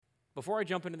before I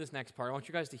jump into this next part, I want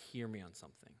you guys to hear me on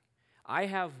something. I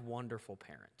have wonderful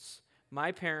parents.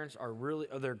 My parents are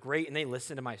they're great, and they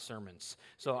listen to my sermons.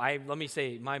 So let me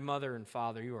say, my mother and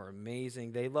father, you are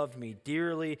amazing. They loved me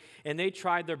dearly, and they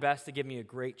tried their best to give me a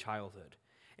great childhood.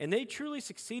 And they truly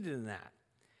succeeded in that.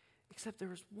 Except there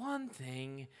was one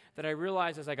thing that I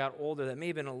realized as I got older that may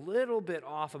have been a little bit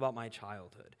off about my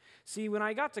childhood. See, when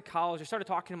I got to college, I started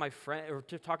talking to my friend, or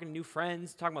talking to new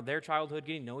friends, talking about their childhood,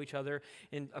 getting to know each other.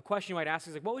 And a question you might ask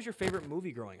is like, what was your favorite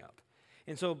movie growing up?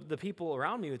 And so the people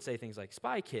around me would say things like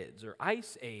Spy Kids or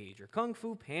Ice Age or Kung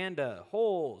Fu Panda,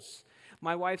 Holes.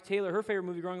 My wife, Taylor, her favorite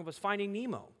movie growing up was Finding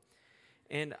Nemo.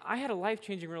 And I had a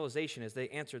life-changing realization as they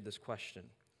answered this question.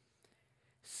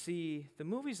 See, the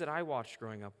movies that I watched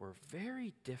growing up were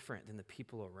very different than the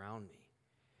people around me.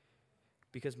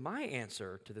 Because my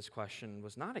answer to this question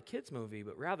was not a kid's movie,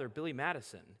 but rather Billy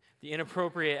Madison, the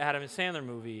inappropriate Adam Sandler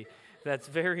movie that's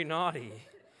very naughty.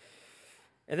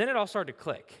 And then it all started to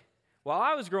click. While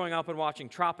I was growing up and watching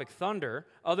Tropic Thunder,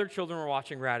 other children were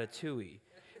watching Ratatouille.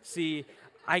 See,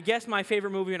 I guess my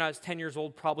favorite movie when I was 10 years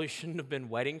old probably shouldn't have been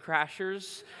Wedding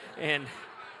Crashers. And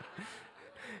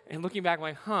looking back, I'm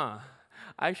like,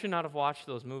 I should not have watched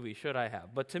those movies, should I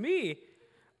have? But to me,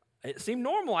 it seemed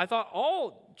normal. I thought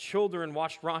all children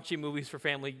watched raunchy movies for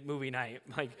family movie night.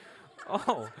 Like,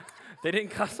 they didn't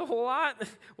cuss a whole lot?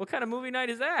 What kind of movie night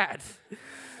is that?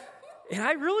 And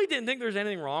I really didn't think there was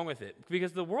anything wrong with it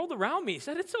because the world around me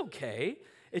said it's okay.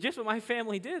 It's just what my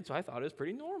family did, so I thought it was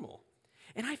pretty normal.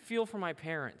 And I feel for my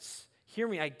parents. Hear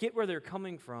me, I get where they're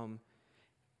coming from.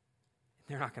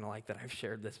 They're not going to like that I've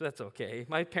shared this, but that's okay.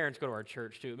 My parents go to our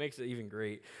church, too. It makes it even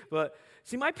great. But,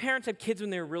 see, my parents had kids when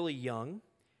they were really young,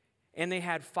 and they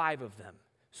had 5 of them.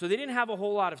 So they didn't have a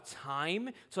whole lot of time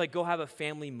to, go have a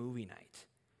family movie night.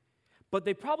 But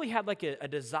they probably had, a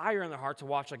desire in their heart to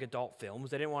watch, adult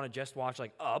films. They didn't want to just watch,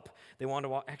 Up. They wanted to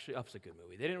watch, actually, Up's a good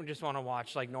movie. They didn't just want to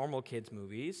watch, normal kids'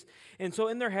 movies. And so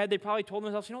in their head, they probably told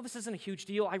themselves, this isn't a huge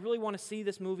deal. I really want to see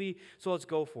this movie, so let's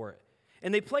go for it.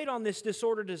 And they played on this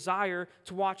disordered desire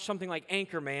to watch something like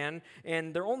Anchorman,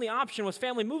 and their only option was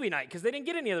family movie night because they didn't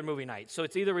get any other movie nights. So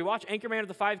it's either we watch Anchorman with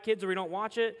the 5 kids or we don't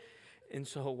watch it. And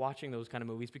so watching those kind of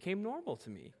movies became normal to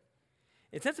me.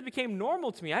 And since it became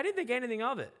normal to me, I didn't think anything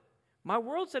of it. My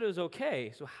world said it was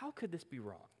okay, so how could this be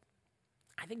wrong?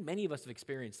 I think many of us have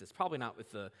experienced this, probably not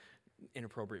with the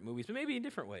inappropriate movies, but maybe in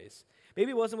different ways. Maybe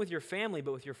it wasn't with your family,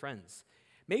 but with your friends.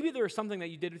 Maybe there was something that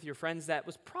you did with your friends that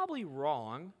was probably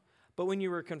wrong, but when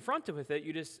you were confronted with it,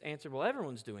 you just answered, well,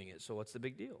 everyone's doing it, so what's the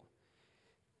big deal?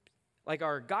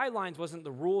 Our guidelines wasn't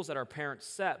the rules that our parents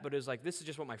set, but it was this is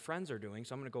just what my friends are doing,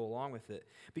 so I'm going to go along with it.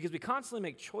 Because we constantly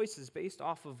make choices based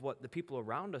off of what the people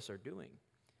around us are doing.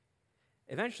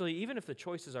 Eventually, even if the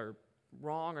choices are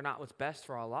wrong or not what's best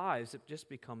for our lives, it just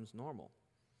becomes normal.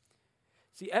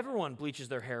 See, everyone bleaches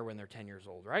their hair when they're 10 years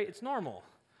old, right? It's normal.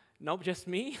 Nope, just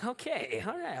me? Okay,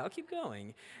 all right, I'll keep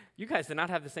going. You guys did not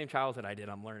have the same childhood I did,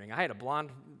 I'm learning. I had a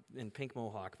blonde and pink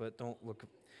mohawk, but don't look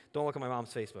at my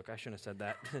mom's Facebook. I shouldn't have said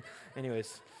that.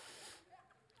 Anyways.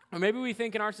 Or maybe we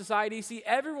think in our society, see,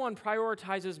 everyone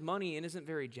prioritizes money and isn't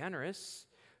very generous.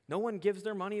 No one gives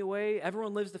their money away.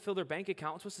 Everyone lives to fill their bank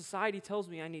accounts. What society tells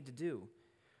me I need to do.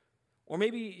 Or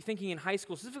maybe thinking in high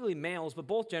school, specifically males, but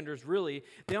both genders really,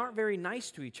 they aren't very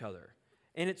nice to each other.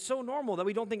 And it's so normal that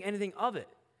we don't think anything of it.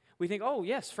 We think, oh,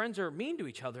 yes, friends are mean to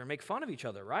each other and make fun of each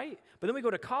other, right? But then we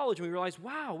go to college and we realize,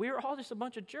 wow, we were all just a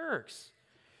bunch of jerks.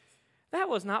 That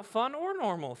was not fun or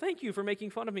normal. Thank you for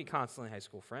making fun of me constantly, high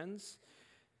school friends.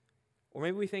 Or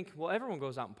maybe we think, well, everyone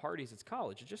goes out and parties. It's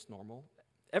college. It's just normal.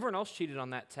 Everyone else cheated on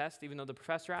that test, even though the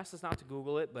professor asked us not to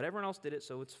Google it, but everyone else did it,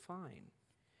 so it's fine.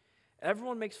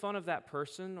 Everyone makes fun of that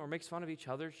person or makes fun of each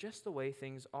other just the way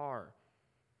things are.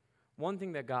 One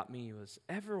thing that got me was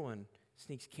everyone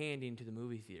sneaks candy into the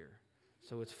movie theater,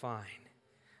 so it's fine.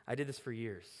 I did this for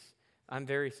years. I'm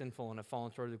very sinful and have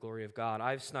fallen short of the glory of God.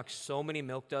 I've snuck so many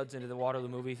Milk Duds into the Waterloo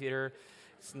movie theater,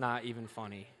 it's not even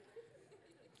funny.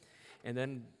 And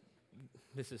then,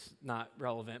 this is not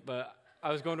relevant, but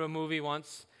I was going to a movie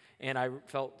once, and I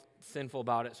felt sinful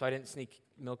about it, so I didn't sneak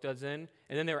Milk Duds in,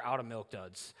 and then they were out of Milk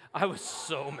Duds. I was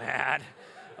so mad.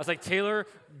 I was like, Taylor,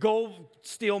 go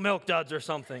steal Milk Duds or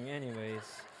something. Anyways.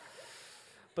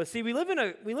 But see, we live in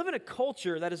a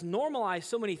culture that has normalized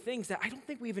so many things that I don't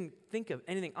think we even think of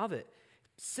anything of it.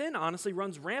 Sin, honestly,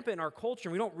 runs rampant in our culture,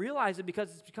 and we don't realize it because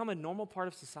it's become a normal part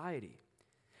of society.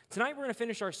 Tonight, we're going to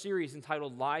finish our series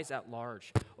entitled Lies at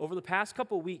Large. Over the past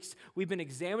couple of weeks, we've been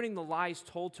examining the lies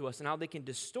told to us and how they can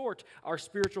distort our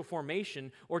spiritual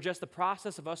formation or just the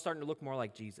process of us starting to look more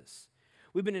like Jesus.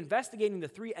 We've been investigating the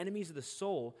 3 enemies of the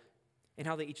soul and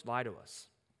how they each lie to us.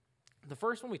 The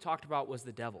first one we talked about was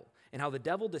the devil, and how the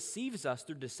devil deceives us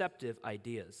through deceptive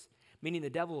ideas, meaning the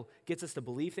devil gets us to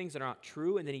believe things that are not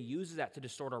true, and then he uses that to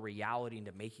distort our reality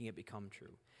into making it become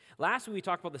true. Last week, we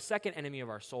talked about the second enemy of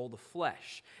our soul, the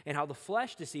flesh, and how the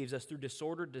flesh deceives us through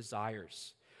disordered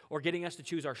desires, or getting us to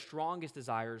choose our strongest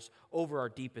desires over our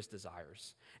deepest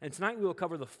desires. And tonight, we will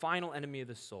cover the final enemy of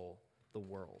the soul, the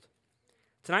world.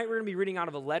 Tonight, we're going to be reading out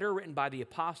of a letter written by the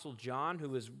Apostle John, who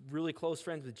was really close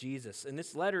friends with Jesus. And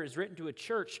this letter is written to a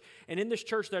church, and in this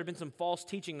church, there had been some false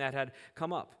teaching that had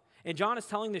come up. And John is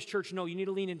telling this church, no, you need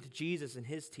to lean into Jesus and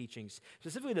his teachings,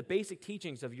 specifically the basic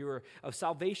teachings of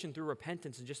salvation through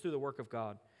repentance and just through the work of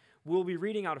God. We'll be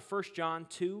reading out of 1 John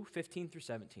 2, 15 through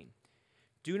 17.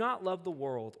 Do not love the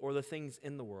world or the things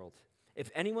in the world. If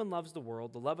anyone loves the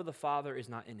world, the love of the Father is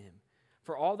not in him.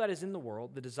 For all that is in the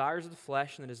world, the desires of the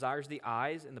flesh and the desires of the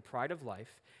eyes and the pride of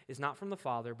life, is not from the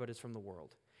Father, but is from the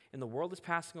world. And the world is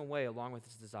passing away along with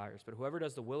its desires, but whoever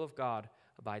does the will of God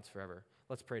abides forever.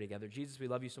 Let's pray together. Jesus, we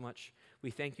love you so much.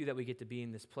 We thank you that we get to be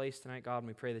in this place tonight, God, and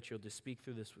we pray that you'll just speak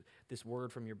through this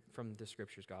word from the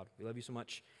scriptures, God. We love you so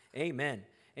much. Amen.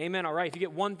 Amen. All right, if you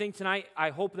get one thing tonight, I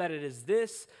hope that it is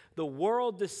this: the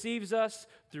world deceives us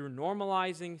through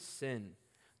normalizing sin.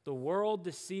 The world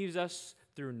deceives us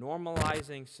through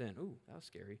normalizing sin. Ooh, that was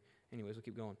scary. Anyways, we'll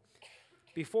keep going.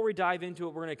 Before we dive into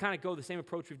it, we're going to kind of go the same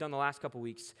approach we've done the last couple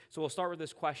weeks. So we'll start with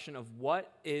this question of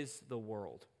what is the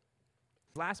world?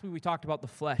 Last week we talked about the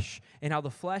flesh and how the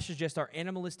flesh is just our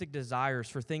animalistic desires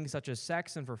for things such as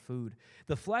sex and for food.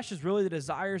 The flesh is really the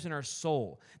desires in our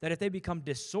soul that if they become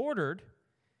disordered,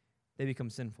 they become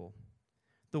sinful.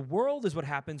 The world is what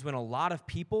happens when a lot of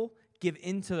people give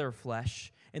into their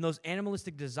flesh and those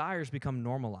animalistic desires become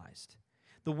normalized.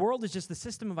 The world is just the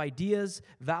system of ideas,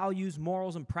 values,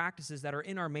 morals, and practices that are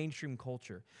in our mainstream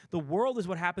culture. The world is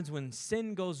what happens when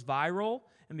sin goes viral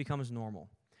and becomes normal.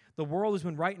 The world is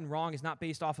when right and wrong is not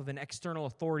based off of an external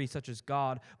authority such as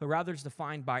God, but rather is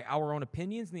defined by our own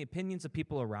opinions and the opinions of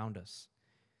people around us.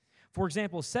 For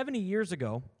example, 70 years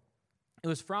ago, it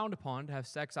was frowned upon to have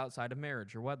sex outside of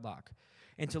marriage or wedlock,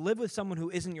 and to live with someone who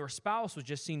isn't your spouse was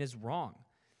just seen as wrong.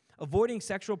 Avoiding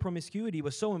sexual promiscuity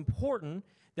was so important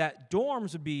that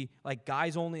dorms would be like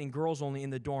guys only and girls only in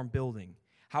the dorm building.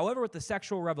 However, with the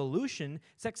sexual revolution,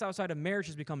 sex outside of marriage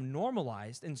has become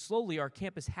normalized, and slowly our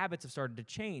campus habits have started to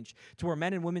change to where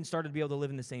men and women started to be able to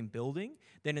live in the same building,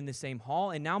 then in the same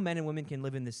hall, and now men and women can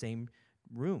live in the same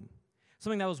room.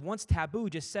 Something that was once taboo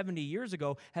just 70 years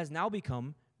ago has now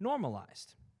become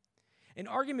normalized. An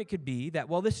argument could be that,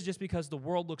 well, this is just because the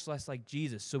world looks less like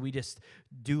Jesus, so we just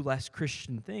do less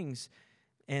Christian things,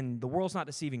 and the world's not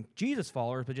deceiving Jesus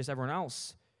followers, but just everyone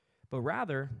else. But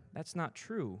rather, that's not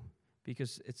true,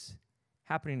 because it's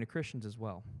happening to Christians as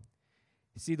well.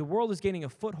 See, the world is gaining a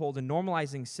foothold in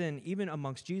normalizing sin even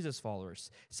amongst Jesus followers.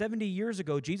 70 years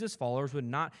ago, Jesus followers would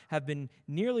not have been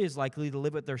nearly as likely to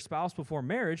live with their spouse before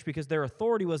marriage because their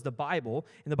authority was the Bible,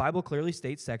 and the Bible clearly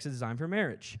states sex is designed for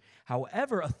marriage.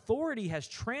 However, authority has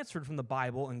transferred from the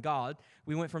Bible and God.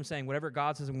 We went from saying whatever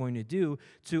God says I'm going to do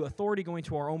to authority going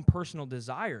to our own personal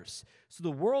desires. So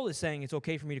the world is saying it's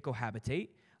okay for me to cohabitate.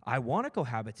 I want to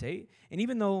cohabitate, and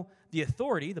even though the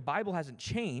authority, the Bible hasn't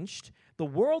changed, the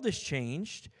world has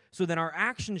changed, so then our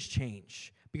actions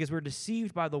change because we're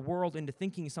deceived by the world into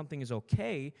thinking something is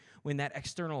okay when that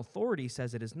external authority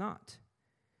says it is not.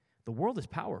 The world is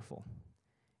powerful,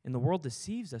 and the world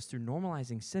deceives us through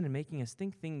normalizing sin and making us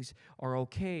think things are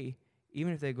okay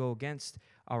even if they go against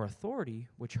our authority,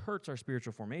 which hurts our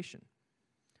spiritual formation.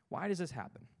 Why does this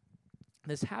happen?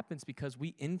 This happens because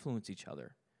we influence each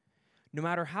other. No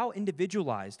matter how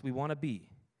individualized we want to be,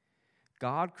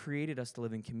 God created us to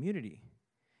live in community.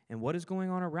 And what is going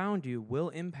on around you will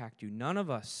impact you. None of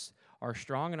us are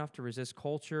strong enough to resist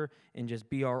culture and just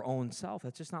be our own self.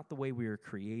 That's just not the way we were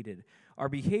created. Our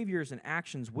behaviors and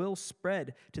actions will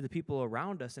spread to the people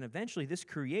around us, and eventually this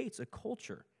creates a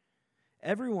culture.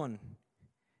 Everyone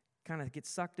kind of gets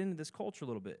sucked into this culture a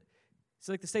little bit. It's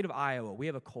like the state of Iowa. We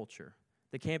have a culture.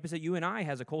 The campus at UNI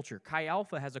has a culture. Chi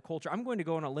Alpha has a culture. I'm going to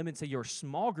go on a limb and say your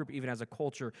small group even has a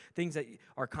culture, things that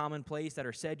are commonplace, that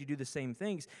are said, you do the same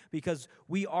things, because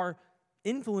we are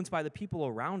influenced by the people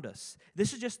around us.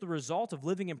 This is just the result of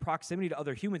living in proximity to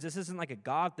other humans. This isn't like a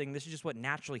God thing. This is just what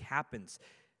naturally happens.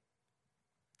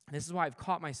 And this is why I've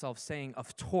caught myself saying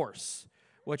of course,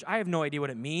 which I have no idea what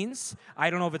it means.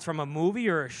 I don't know if it's from a movie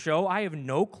or a show. I have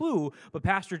no clue. But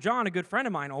Pastor John, a good friend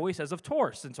of mine, always says of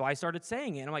course. And so I started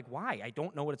saying it. And I'm like, why? I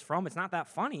don't know what it's from. It's not that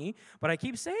funny, but I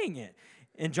keep saying it.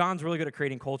 And John's really good at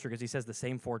creating culture because he says the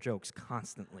same 4 jokes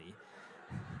constantly.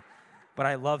 But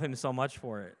I love him so much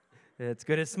for it. It's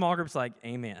good at small groups like,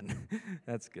 amen.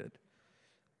 That's good.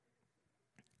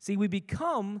 See, we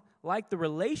become like the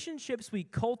relationships we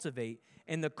cultivate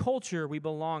and the culture we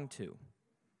belong to.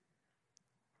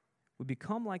 We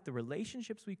become like the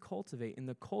relationships we cultivate and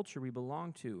the culture we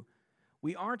belong to.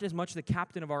 We aren't as much the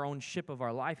captain of our own ship of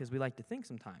our life as we like to think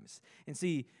sometimes. And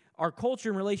see, our culture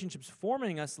and relationships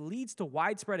forming us leads to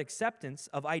widespread acceptance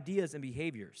of ideas and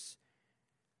behaviors.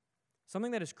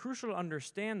 Something that is crucial to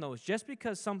understand, though, is just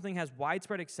because something has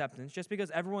widespread acceptance, just because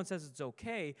everyone says it's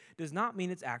okay, does not mean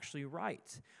it's actually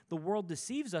right. The world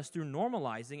deceives us through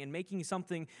normalizing and making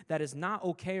something that is not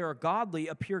okay or godly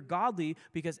appear godly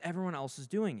because everyone else is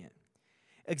doing it.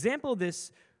 Example of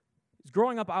this is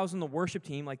growing up, I was on the worship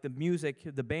team, like the music,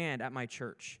 the band at my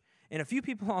church. And a few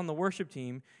people on the worship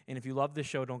team, and if you love this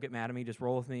show, don't get mad at me, just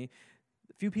roll with me.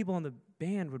 A few people on the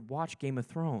band would watch Game of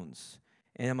Thrones.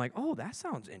 And I'm like, oh, that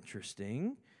sounds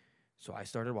interesting. So I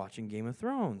started watching Game of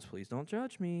Thrones. Please don't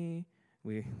judge me.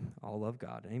 We all love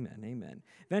God. Amen, amen.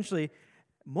 Eventually,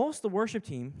 most of the worship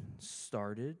team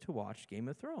started to watch Game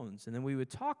of Thrones. And then we would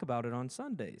talk about it on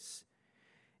Sundays.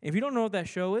 And if you don't know what that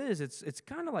show is, it's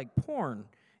kind of like porn.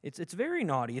 It's very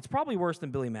naughty. It's probably worse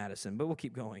than Billy Madison, but we'll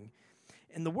keep going.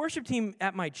 And the worship team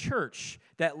at my church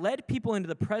that led people into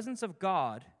the presence of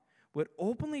God would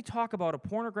openly talk about a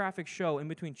pornographic show in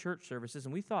between church services,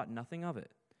 and we thought nothing of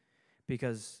it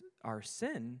because our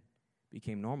sin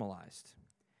became normalized.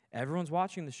 Everyone's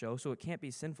watching the show, so it can't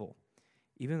be sinful,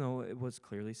 even though it was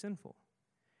clearly sinful.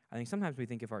 I think sometimes we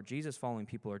think if our Jesus-following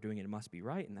people are doing it, it must be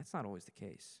right, and that's not always the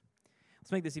case.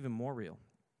 Let's make this even more real.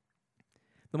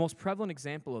 The most prevalent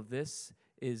example of this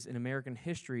is in American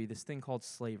history, this thing called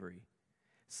slavery.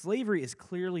 Slavery is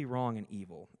clearly wrong and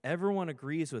evil. Everyone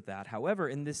agrees with that. However,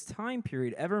 in this time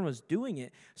period, everyone was doing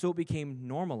it, so it became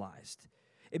normalized.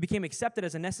 It became accepted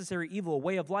as a necessary evil, a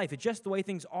way of life. It's just the way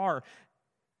things are,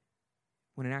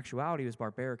 when in actuality it was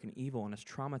barbaric and evil and has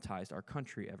traumatized our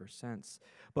country ever since.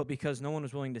 But because no one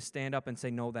was willing to stand up and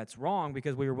say, no, that's wrong,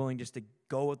 because we were willing just to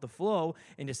go with the flow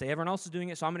and just say, everyone else is doing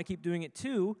it, so I'm going to keep doing it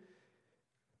too,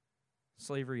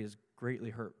 slavery has greatly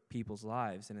hurt people's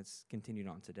lives, and it's continued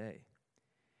on today.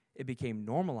 It became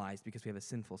normalized because we have a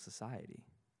sinful society.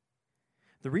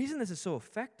 The reason this is so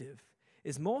effective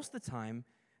is most of the time,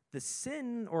 the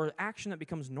sin or action that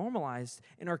becomes normalized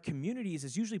in our communities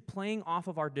is usually playing off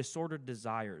of our disordered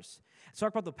desires. Let's talk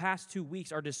about the past 2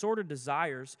 weeks. Our disordered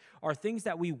desires are things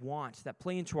that we want that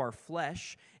play into our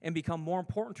flesh and become more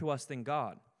important to us than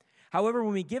God. However,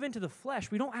 when we give into the flesh,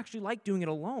 we don't actually like doing it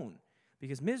alone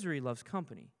because misery loves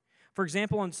company. For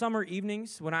example, on summer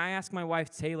evenings, when I ask my wife,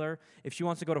 Taylor, if she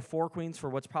wants to go to Four Queens for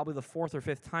what's probably the 4th or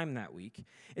 5th time that week,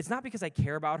 it's not because I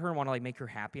care about her and want to make her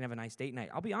happy and have a nice date night.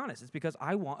 I'll be honest. It's because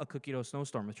I want a cookie dough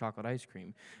snowstorm with chocolate ice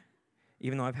cream,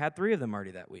 even though I've had 3 of them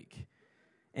already that week.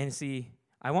 And see,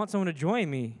 I want someone to join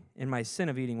me in my sin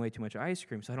of eating way too much ice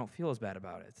cream so I don't feel as bad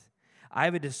about it. I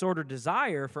have a disordered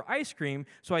desire for ice cream,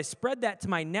 so I spread that to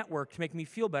my network to make me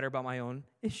feel better about my own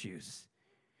issues.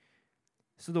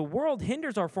 So the world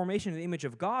hinders our formation in the image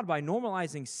of God by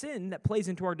normalizing sin that plays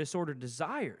into our disordered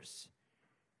desires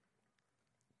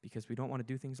because we don't want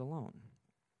to do things alone.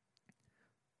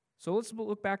 So let's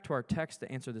look back to our text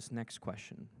to answer this next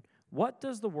question. What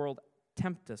does the world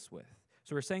tempt us with?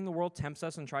 So we're saying the world tempts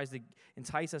us and tries to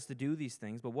entice us to do these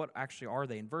things, but what actually are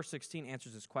they? And verse 16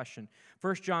 answers this question.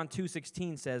 1 John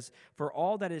 2:16 says, "For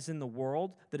all that is in the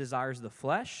world, the desires of the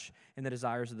flesh and the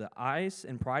desires of the eyes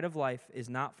and pride of life is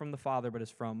not from the Father, but is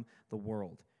from the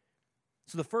world."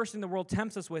 So the first thing the world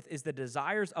tempts us with is the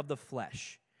desires of the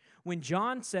flesh. When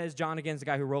John says, John again is the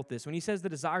guy who wrote this, when he says the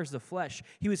desires of the flesh,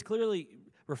 he was clearly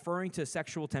referring to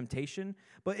sexual temptation,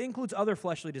 but it includes other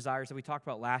fleshly desires that we talked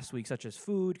about last week, such as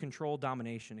food, control,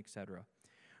 domination, etc.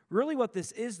 Really what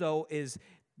this is, though, is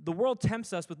the world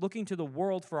tempts us with looking to the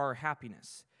world for our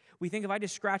happiness. We think if I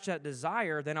just scratch that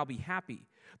desire, then I'll be happy.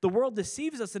 The world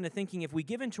deceives us into thinking if we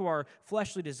give into our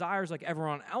fleshly desires like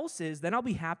everyone else is, then I'll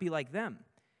be happy like them.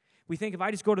 We think if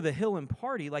I just go to the hill and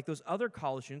party like those other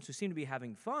college students who seem to be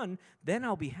having fun, then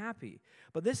I'll be happy.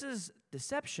 But this is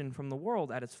deception from the world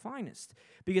at its finest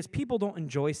because people don't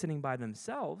enjoy sitting by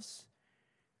themselves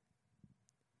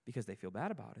because they feel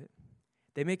bad about it.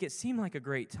 They make it seem like a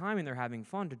great time and they're having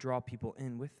fun to draw people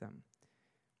in with them.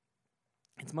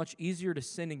 It's much easier to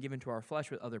sin and give into our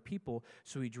flesh with other people,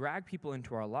 so we drag people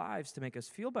into our lives to make us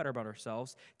feel better about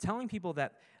ourselves, telling people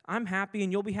that I'm happy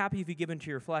and you'll be happy if you give into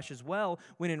your flesh as well,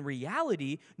 when in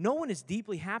reality, no one is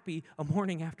deeply happy a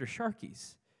morning after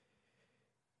Sharkies.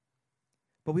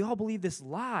 But we all believe this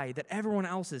lie that everyone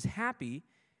else is happy,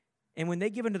 and when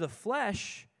they give into the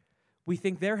flesh, We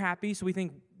think they're happy, so we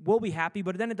think we'll be happy,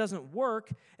 but then it doesn't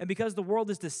work. And because the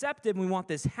world is deceptive and we want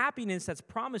this happiness that's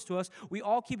promised to us, we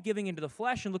all keep giving into the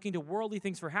flesh and looking to worldly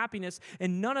things for happiness,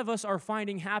 and none of us are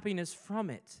finding happiness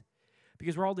from it.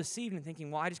 Because we're all deceived and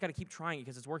thinking, well, I just got to keep trying it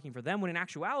because it's working for them, when in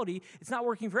actuality, it's not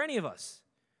working for any of us.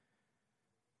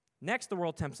 Next, the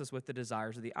world tempts us with the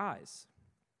desires of the eyes.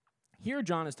 Here,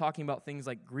 John is talking about things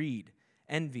like greed,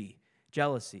 envy,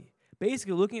 jealousy.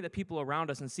 Basically, looking at the people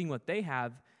around us and seeing what they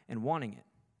have and wanting it.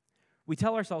 We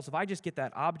tell ourselves, if I just get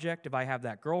that object, if I have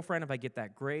that girlfriend, if I get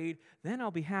that grade, then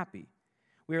I'll be happy.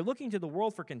 We are looking to the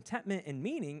world for contentment and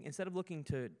meaning instead of looking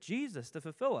to Jesus to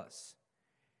fulfill us.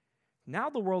 Now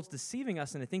the world's deceiving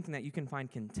us into thinking that you can find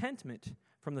contentment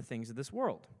from the things of this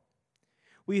world.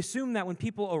 We assume that when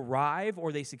people arrive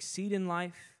or they succeed in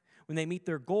life, when they meet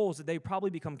their goals, that they probably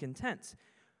become content.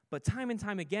 But time and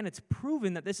time again, it's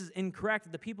proven that this is incorrect,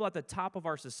 that the people at the top of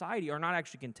our society are not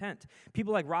actually content.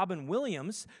 People like Robin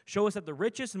Williams show us that the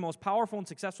richest and most powerful and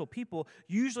successful people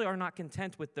usually are not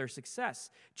content with their success.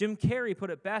 Jim Carrey put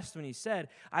it best when he said,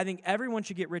 I think everyone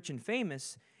should get rich and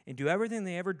famous and do everything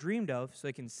they ever dreamed of so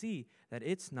they can see that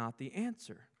it's not the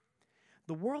answer.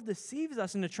 The world deceives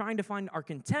us into trying to find our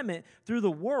contentment through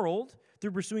the world,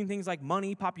 through pursuing things like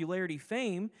money, popularity,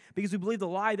 fame, because we believe the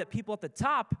lie that people at the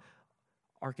top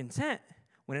are content,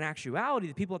 when in actuality,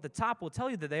 the people at the top will tell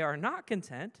you that they are not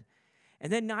content,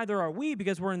 and then neither are we,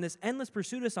 because we're in this endless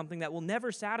pursuit of something that will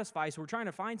never satisfy, so we're trying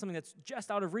to find something that's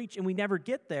just out of reach, and we never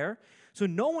get there, so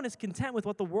no one is content with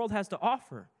what the world has to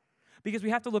offer, because we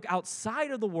have to look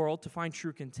outside of the world to find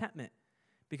true contentment,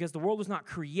 because the world was not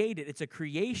created. It's a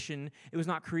creation. It was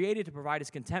not created to provide us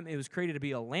contentment. It was created to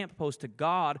be a lamppost to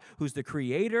God, who's the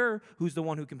creator, who's the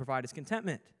one who can provide us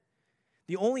contentment.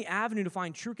 The only avenue to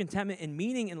find true contentment and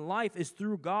meaning in life is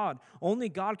through God. Only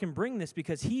God can bring this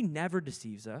because he never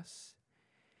deceives us.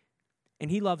 And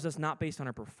he loves us not based on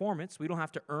our performance. We don't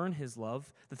have to earn his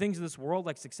love. The things of this world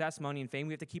like success, money, and fame,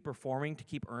 we have to keep performing to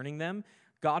keep earning them.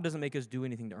 God doesn't make us do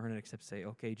anything to earn it except say,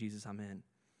 okay, Jesus, I'm in.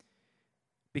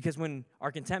 Because when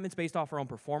our contentment's based off our own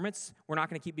performance, we're not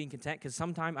going to keep being content because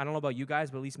sometimes, I don't know about you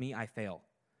guys, but at least me, I fail.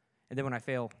 And then when I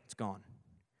fail, it's gone.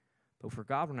 But for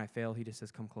God, when I fail, he just says,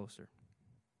 come closer.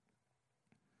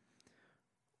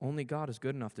 Only God is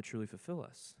good enough to truly fulfill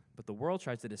us. But the world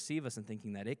tries to deceive us in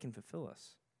thinking that it can fulfill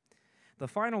us. The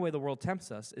final way the world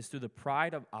tempts us is through the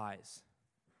pride of eyes.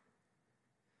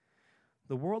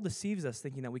 The world deceives us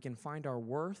thinking that we can find our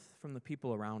worth from the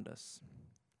people around us.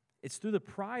 It's through the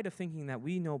pride of thinking that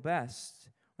we know best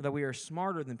or that we are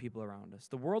smarter than people around us.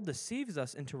 The world deceives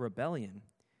us into rebellion.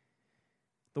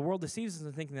 The world deceives us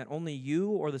into thinking that only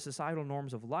you or the societal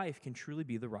norms of life can truly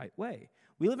be the right way.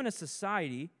 We live in a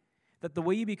society that the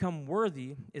way you become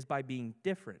worthy is by being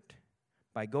different,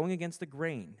 by going against the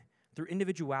grain, through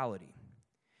individuality.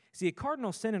 See, a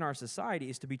cardinal sin in our society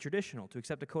is to be traditional, to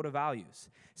accept a code of values.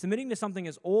 Submitting to something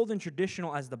as old and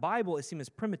traditional as the Bible is seen as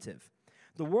primitive.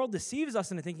 The world deceives us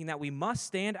into thinking that we must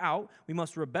stand out, we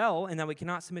must rebel, and that we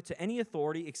cannot submit to any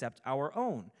authority except our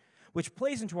own, which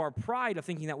plays into our pride of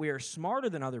thinking that we are smarter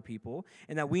than other people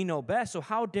and that we know best. So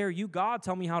how dare you, God,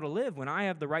 tell me how to live when I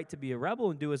have the right to be a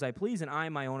rebel and do as I please and I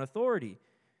am my own authority?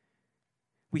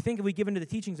 We think if we give into the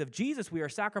teachings of Jesus, we are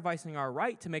sacrificing our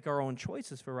right to make our own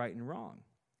choices for right and wrong.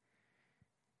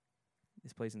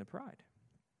 This plays into pride.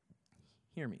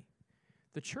 Hear me.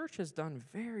 The church has done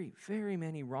very, very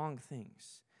many wrong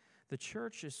things. The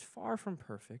church is far from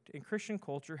perfect, and Christian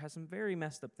culture has some very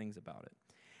messed up things about it.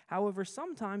 However,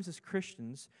 sometimes as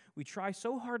Christians, we try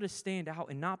so hard to stand out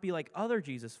and not be like other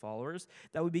Jesus followers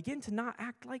that we begin to not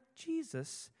act like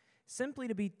Jesus simply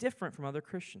to be different from other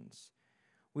Christians.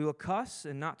 We will cuss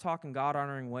and not talk in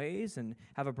God-honoring ways and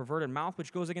have a perverted mouth,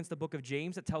 which goes against the book of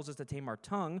James that tells us to tame our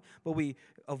tongue, but we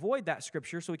avoid that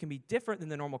scripture so we can be different than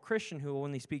the normal Christian who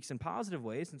only speaks in positive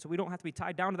ways, and so we don't have to be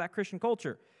tied down to that Christian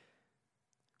culture.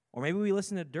 Or maybe we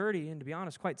listen to dirty and, to be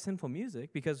honest, quite sinful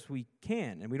music because we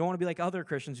can, and we don't want to be like other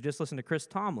Christians who just listen to Chris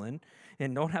Tomlin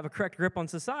and don't have a correct grip on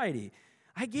society.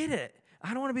 I get it.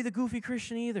 I don't want to be the goofy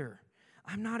Christian either.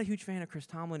 I'm not a huge fan of Chris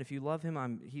Tomlin. If you love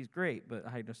him, he's great, but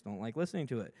I just don't like listening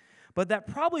to it. But that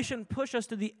probably shouldn't push us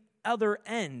to the other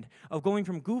end of going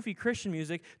from goofy Christian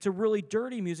music to really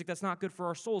dirty music that's not good for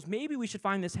our souls. Maybe we should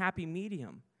find this happy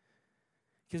medium.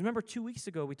 Because remember 2 weeks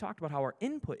ago, we talked about how our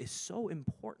input is so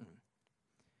important.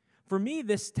 For me,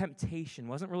 this temptation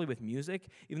wasn't really with music,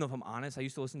 even though if I'm honest, I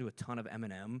used to listen to a ton of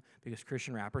Eminem because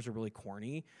Christian rappers are really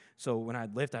corny. So when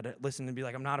I'd lift, I'd listen and be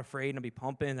like, I'm not afraid, and I'd be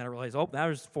pumping, and then I realized, oh, that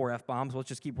was 4 F-bombs, let's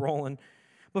just keep rolling.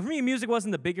 But for me, music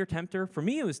wasn't the bigger tempter. For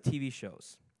me, it was TV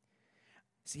shows.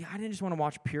 See, I didn't just want to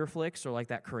watch Pure Flix or like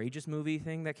that Courageous movie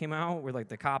thing that came out where like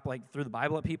the cop like threw the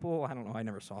Bible at people. I don't know. I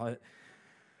never saw it.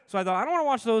 So I thought, I don't want to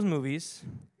watch those movies,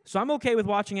 so I'm okay with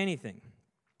watching anything.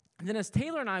 And then as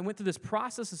Taylor and I went through this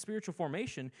process of spiritual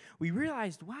formation, we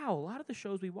realized, wow, a lot of the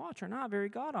shows we watch are not very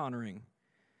God-honoring.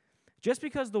 Just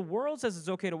because the world says it's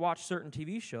okay to watch certain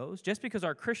TV shows, just because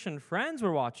our Christian friends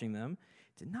were watching them,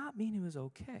 did not mean it was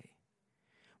okay.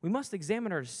 We must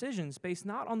examine our decisions based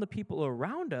not on the people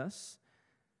around us,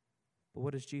 but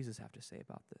what does Jesus have to say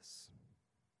about this?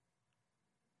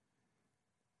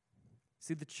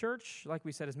 See, the church, like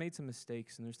we said, has made some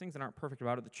mistakes, and there's things that aren't perfect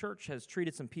about it. The church has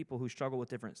treated some people who struggle with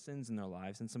different sins in their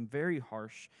lives in some very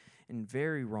harsh and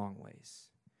very wrong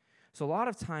ways. So a lot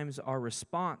of times our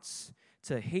response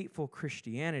to hateful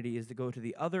Christianity is to go to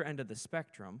the other end of the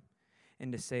spectrum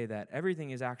and to say that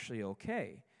everything is actually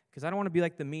okay. Because I don't want to be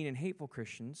like the mean and hateful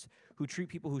Christians who treat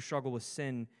people who struggle with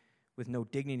sin with no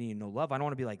dignity and no love. I don't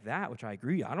want to be like that, which I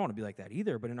agree. I don't want to be like that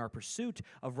either. But in our pursuit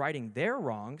of righting their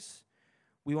wrongs,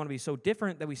 we want to be so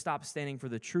different that we stop standing for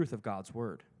the truth of God's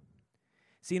word.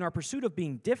 See, in our pursuit of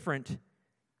being different,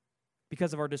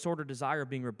 because of our disordered desire of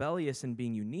being rebellious and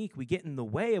being unique, we get in the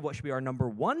way of what should be our number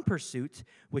one pursuit,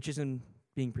 which is in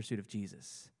being pursuit of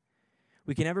Jesus.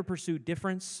 We can never pursue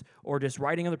difference or just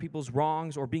righting other people's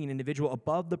wrongs or being an individual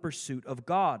above the pursuit of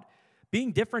God.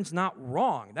 Being different's not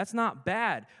wrong. That's not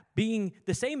bad. Being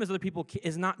the same as other people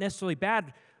is not necessarily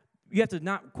bad. You have to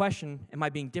not question, am I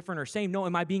being different or same? No,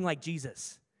 am I being like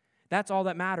Jesus? That's all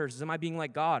that matters, is am I being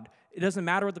like God? It doesn't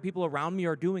matter what the people around me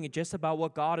are doing. It's just about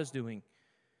what God is doing.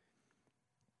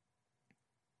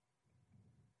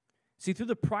 See, through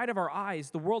the pride of our eyes,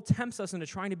 the world tempts us into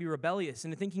trying to be rebellious,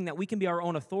 into thinking that we can be our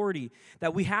own authority,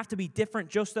 that we have to be different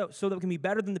just so that we can be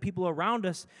better than the people around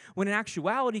us, when in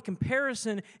actuality,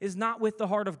 comparison is not with the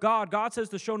heart of God. God says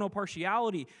to show no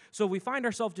partiality. So if we find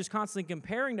ourselves just constantly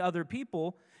comparing to other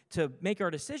people to make our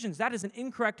decisions, that is an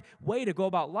incorrect way to go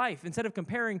about life. Instead of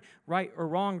comparing right or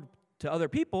wrong to other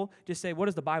people, just say, what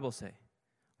does the Bible say?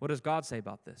 What does God say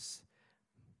about this?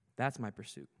 That's my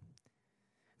pursuit.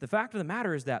 The fact of the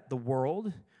matter is that the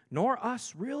world, nor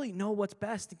us, really know what's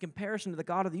best in comparison to the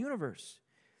God of the universe.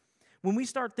 When we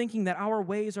start thinking that our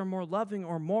ways are more loving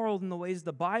or moral than the ways of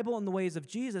the Bible and the ways of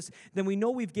Jesus, then we know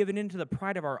we've given in to the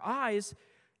pride of our eyes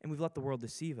and we've let the world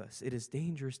deceive us. It is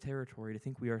dangerous territory to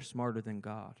think we are smarter than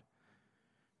God.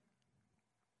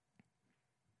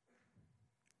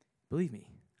 Believe me,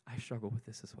 I struggle with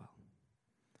this as well,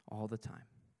 all the time.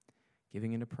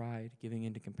 Giving into pride, giving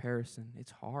into comparison,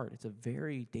 it's hard. It's a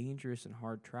very dangerous and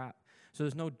hard trap. So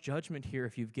there's no judgment here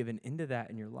if you've given into that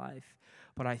in your life.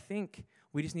 But I think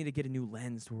we just need to get a new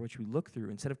lens to which we look through.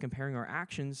 Instead of comparing our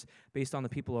actions based on the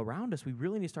people around us, we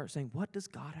really need to start saying, what does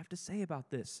God have to say about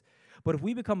this? But if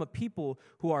we become a people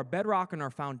who our bedrock and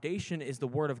our foundation is the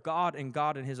Word of God and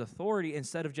His authority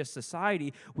instead of just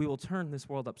society, we will turn this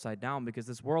world upside down, because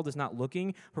this world is not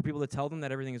looking for people to tell them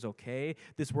that everything is okay.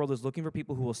 This world is looking for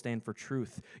people who will stand for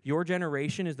truth. Your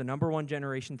generation is the number one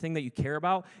generation. Thing that you care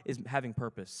about is having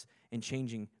purpose and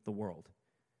changing the world.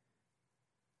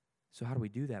 So how do we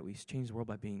do that? We change the world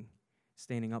by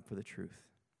standing up for the truth.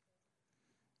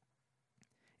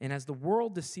 And as the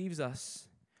world deceives us,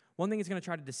 one thing it's going to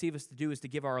try to deceive us to do is to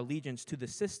give our allegiance to the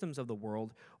systems of the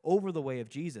world over the way of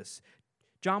Jesus.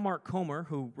 John Mark Comer,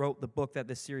 who wrote the book that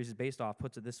this series is based off,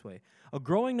 puts it this way: a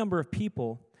growing number of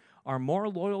people are more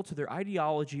loyal to their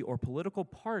ideology or political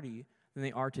party than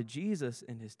they are to Jesus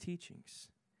and His teachings.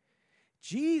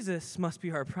 Jesus must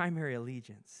be our primary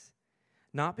allegiance,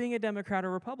 not being a Democrat or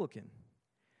Republican.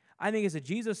 I think as a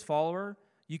Jesus follower,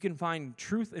 you can find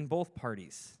truth in both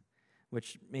parties,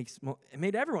 which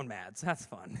made everyone mad, so that's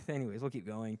fun. Anyways, we'll keep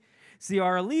going. See,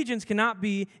 our allegiance cannot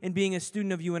be in being a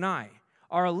student of you and I.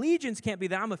 Our allegiance can't be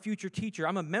that I'm a future teacher,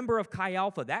 I'm a member of Chi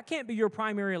Alpha. That can't be your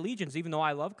primary allegiance, even though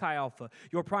I love Chi Alpha.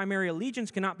 Your primary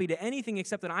allegiance cannot be to anything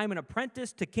except that I'm an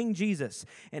apprentice to King Jesus.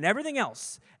 And everything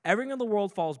else, everything in the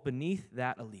world falls beneath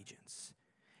that allegiance.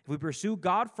 If we pursue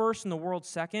God first and the world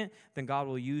second, then God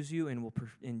will use you and will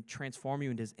transform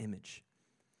you into His image.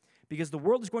 Because the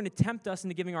world is going to tempt us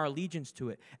into giving our allegiance to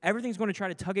it. Everything's going to try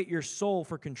to tug at your soul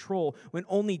for control when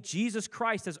only Jesus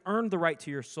Christ has earned the right to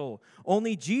your soul.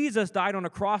 Only Jesus died on a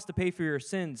cross to pay for your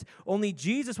sins. Only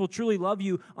Jesus will truly love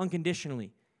you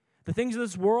unconditionally. The things of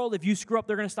this world, if you screw up,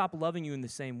 they're going to stop loving you in the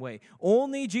same way.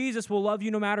 Only Jesus will love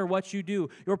you no matter what you do.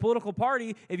 Your political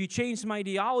party, if you change some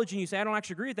ideology and you say, I don't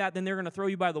actually agree with that, then they're going to throw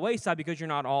you by the wayside because you're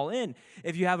not all in.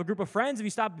 If you have a group of friends, if you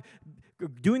stop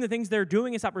doing the things they're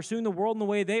doing and stop pursuing the world in the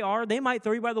way they are, they might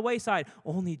throw you by the wayside.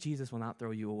 Only Jesus will not throw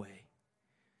you away.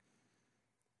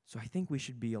 So I think we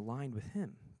should be aligned with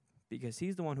Him, because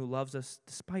he's the one who loves us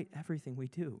despite everything we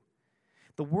do.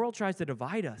 The world tries to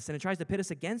divide us, and it tries to pit us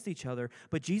against each other,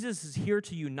 but Jesus is here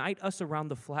to unite us around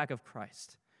the flag of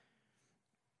Christ.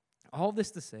 All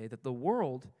this to say that the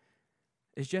world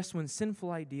is just when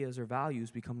sinful ideas or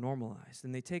values become normalized,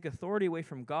 and they take authority away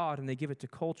from God and they give it to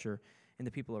culture and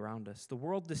the people around us. The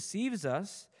world deceives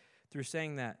us through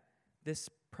saying that this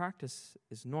practice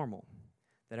is normal,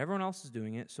 that everyone else is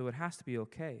doing it, so it has to be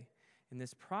okay. And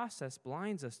this process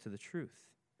blinds us to the truth.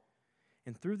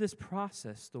 And through this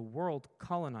process, the world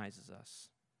colonizes us.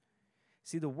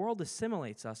 See, the world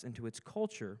assimilates us into its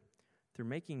culture through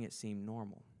making it seem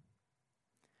normal.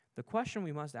 The question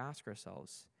we must ask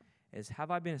ourselves is, have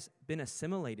I been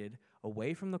assimilated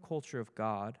away from the culture of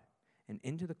God and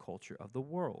into the culture of the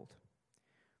world?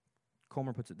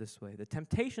 Comer puts it this way: the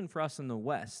temptation for us in the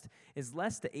West is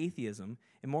less to atheism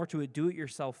and more to a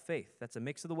do-it-yourself faith. That's a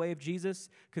mix of the way of Jesus,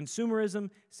 consumerism,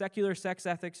 secular sex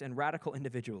ethics, and radical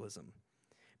individualism.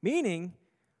 Meaning,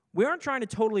 we aren't trying to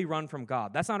totally run from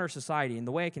God. That's not our society. And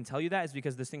the way I can tell you that is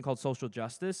because this thing called social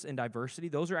justice and diversity,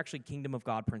 those are actually kingdom of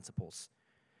God principles.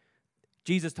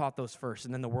 Jesus taught those first,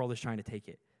 and then the world is trying to take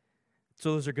it.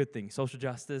 So those are good things. Social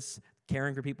justice,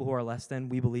 caring for people who are less than,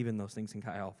 we believe in those things in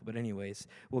Chi Alpha. But anyways,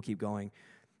 we'll keep going.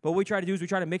 But what we try to do is we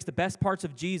try to mix the best parts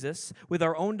of Jesus with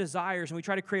our own desires, and we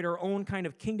try to create our own kind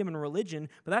of kingdom and religion,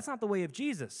 but that's not the way of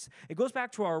Jesus. It goes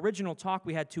back to our original talk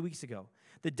we had 2 weeks ago.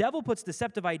 The devil puts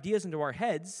deceptive ideas into our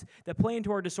heads that play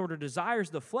into our disordered desires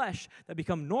of the flesh that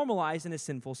become normalized in a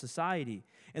sinful society.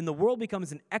 And the world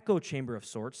becomes an echo chamber of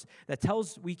sorts that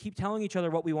we keep telling each other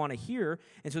what we want to hear,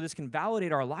 and so this can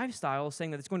validate our lifestyle,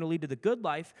 saying that it's going to lead to the good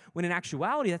life, when in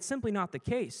actuality, that's simply not the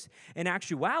case. In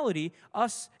actuality,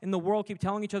 us in the world keep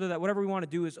telling each other that whatever we want to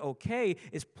do is okay,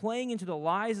 is playing into the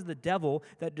lies of the devil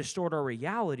that distort our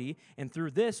reality, and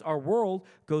through this, our world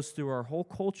goes through our whole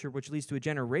culture, which leads to a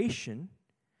generation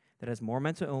that has more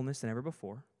mental illness than ever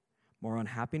before, more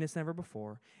unhappiness than ever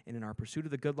before, and in our pursuit of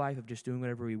the good life of just doing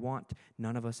whatever we want,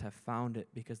 none of us have found it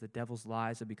because the devil's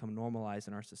lies have become normalized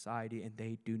in our society, and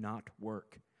they do not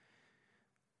work.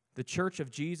 The church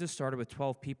of Jesus started with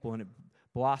 12 people, and it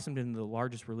blossomed into the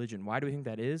largest religion. Why do we think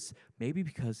that is? Maybe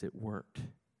because it worked.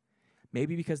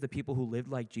 Maybe because the people who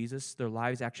lived like Jesus, their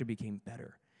lives actually became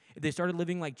better. If they started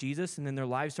living like Jesus and then their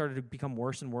lives started to become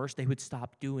worse and worse, they would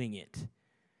stop doing it.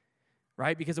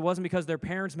 Right? Because it wasn't because their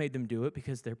parents made them do it,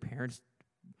 because their parents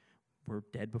were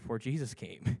dead before Jesus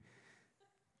came.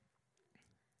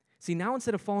 See, now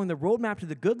instead of following the roadmap to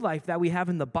the good life that we have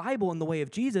in the Bible and the way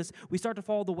of Jesus, we start to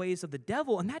follow the ways of the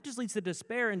devil, and that just leads to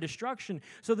despair and destruction.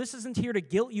 So this isn't here to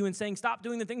guilt you and saying, stop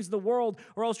doing the things of the world,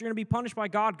 or else you're going to be punished by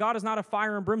God. God is not a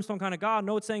fire and brimstone kind of God.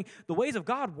 No, it's saying the ways of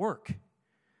God work.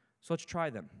 So let's try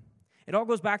them. It all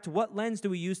goes back to, what lens do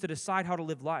we use to decide how to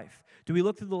live life? Do we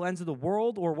look through the lens of the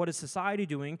world, or what is society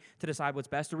doing to decide what's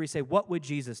best? Or we say, what would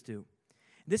Jesus do?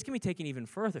 This can be taken even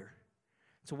further.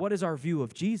 So what is our view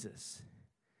of Jesus?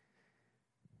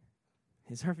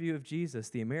 Is our view of Jesus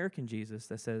the American Jesus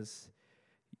that says,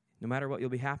 no matter what, you'll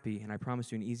be happy, and I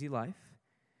promise you an easy life?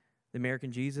 The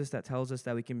American Jesus that tells us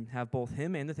that we can have both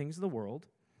him and the things of the world?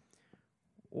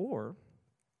 Or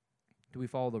do we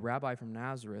follow the rabbi from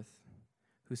Nazareth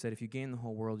who said, if you gain the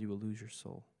whole world, you will lose your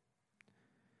soul?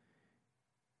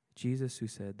 Jesus who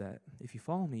said that if you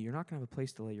follow me, you're not going to have a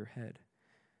place to lay your head.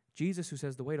 Jesus who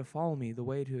says the way to follow me, the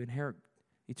way to inherit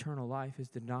eternal life is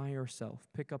deny yourself,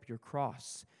 pick up your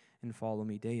cross, and follow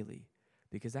me daily.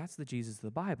 Because that's the Jesus of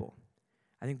the Bible.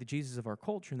 I think the Jesus of our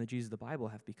culture and the Jesus of the Bible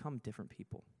have become different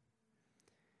people.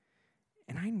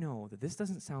 And I know that this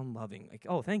doesn't sound loving. Like,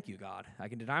 oh, thank you, God. I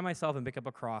can deny myself and pick up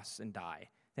a cross and die.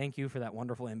 Thank you for that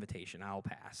wonderful invitation. I'll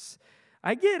pass.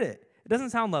 I get it. It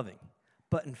doesn't sound loving.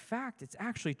 But in fact, it's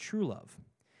actually true love.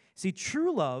 See,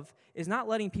 true love is not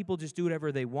letting people just do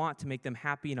whatever they want to make them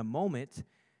happy in a moment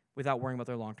without worrying about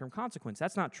their long-term consequence.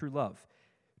 That's not true love.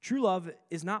 True love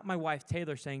is not my wife,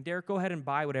 Taylor, saying, Derek, go ahead and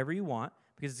buy whatever you want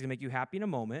because it's going to make you happy in a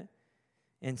moment,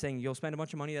 and saying you'll spend a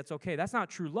bunch of money, that's okay. That's not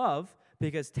true love,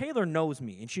 because Taylor knows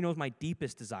me, and she knows my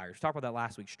deepest desires. We talked about that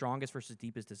last week, strongest versus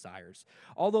deepest desires.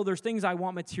 Although there's things I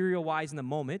want material-wise in the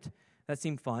moment that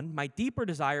seem fun, my deeper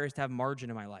desire is to have margin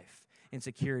in my life and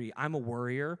security. I'm a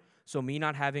worrier, so me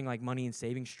not having like money and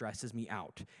savings stresses me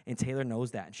out, and Taylor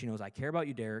knows that, and she knows I care about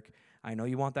you, Derek. I know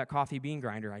you want that coffee bean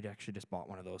grinder. I actually just bought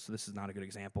one of those, so this is not a good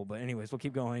example. But anyways, we'll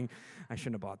keep going. I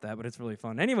shouldn't have bought that, but it's really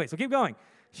fun. Anyways, we'll keep going.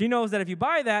 She knows that if you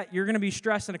buy that, you're going to be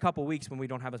stressed in a couple weeks when we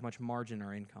don't have as much margin in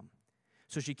our income.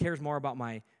 So she cares more about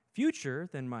my future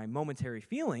than my momentary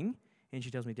feeling, and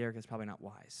she tells me, Derek, that's probably not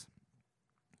wise.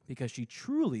 Because she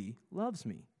truly loves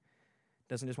me.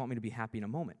 Doesn't just want me to be happy in a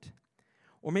moment.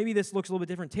 Or maybe this looks a little bit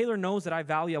different. Taylor knows that I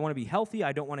want to be healthy.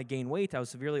 I don't want to gain weight. I was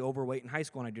severely overweight in high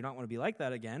school, and I do not want to be like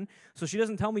that again. So she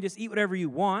doesn't tell me just eat whatever you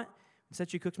want. Instead,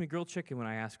 she cooks me grilled chicken when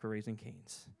I ask for Raising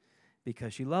Cane's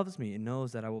because she loves me and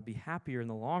knows that I will be happier in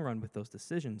the long run with those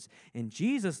decisions. And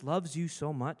Jesus loves you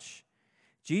so much.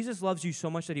 Jesus loves you so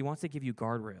much that he wants to give you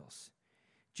guardrails.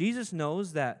 Jesus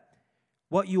knows that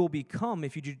what you will become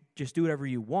if you just do whatever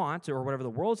you want or whatever the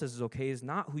world says is okay is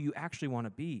not who you actually want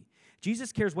to be.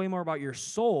 Jesus cares way more about your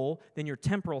soul than your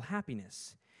temporal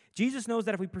happiness. Jesus knows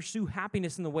that if we pursue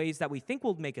happiness in the ways that we think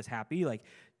will make us happy, like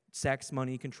sex,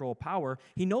 money, control, power,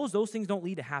 he knows those things don't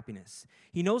lead to happiness.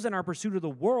 He knows that in our pursuit of the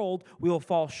world, we will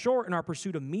fall short in our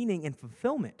pursuit of meaning and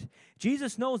fulfillment.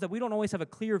 Jesus knows that we don't always have a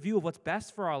clear view of what's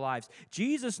best for our lives.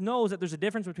 Jesus knows that there's a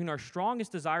difference between our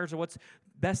strongest desires of what's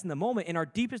best in the moment and our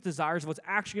deepest desires of what's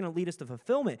actually going to lead us to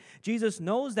fulfillment. Jesus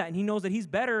knows that, and he knows that he's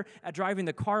better at driving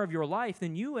the car of your life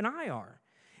than you and I are.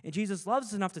 And Jesus loves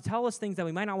us enough to tell us things that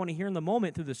we might not want to hear in the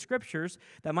moment through the scriptures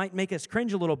that might make us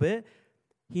cringe a little bit.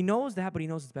 He knows that, but he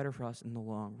knows it's better for us in the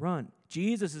long run.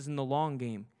 Jesus is in the long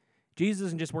game. Jesus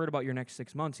isn't just worried about your next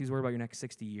 6 months. He's worried about your next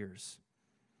 60 years.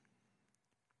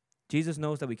 Jesus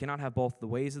knows that we cannot have both the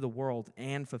ways of the world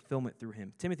and fulfillment through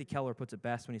him. Timothy Keller puts it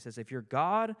best when he says, if your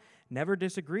God never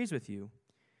disagrees with you,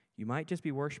 you might just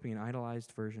be worshiping an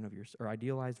idealized version of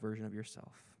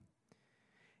yourself.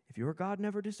 If your God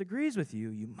never disagrees with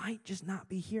you, you might just not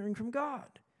be hearing from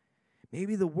God.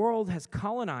 Maybe the world has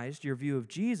colonized your view of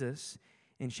Jesus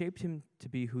and shaped him to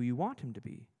be who you want him to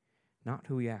be, not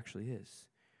who he actually is.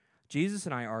 Jesus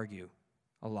and I argue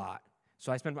a lot.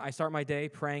 So I start my day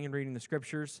praying and reading the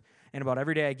scriptures, and about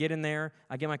every day I get in there,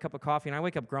 I get my cup of coffee, and I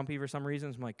wake up grumpy for some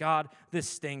reason. I'm like, God, this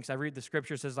stinks. I read the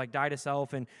scripture, it says, like, die to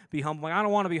self and be humble. I'm like, I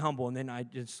don't want to be humble. And then I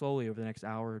just slowly, over the next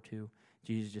hour or two,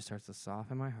 Jesus just starts to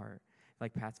soften my heart,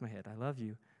 like pats my head. I love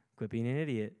you. Quit being an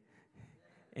idiot.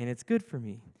 And it's good for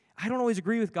me. I don't always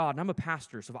agree with God, and I'm a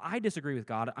pastor, so if I disagree with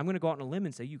God, I'm going to go out on a limb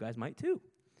and say, you guys might too.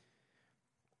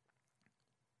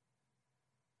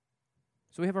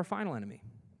 So we have our final enemy,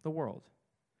 the world.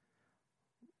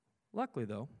 Luckily,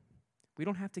 though, we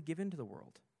don't have to give in to the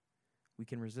world. We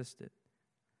can resist it.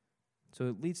 So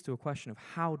it leads to a question of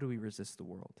how do we resist the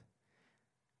world?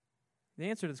 The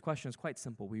answer to this question is quite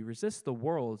simple. We resist the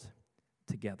world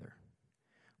together.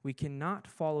 We cannot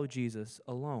follow Jesus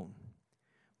alone.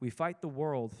 We fight the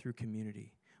world through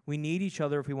community. We need each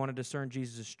other if we want to discern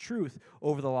Jesus' truth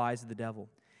over the lies of the devil.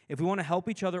 If we want to help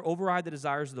each other override the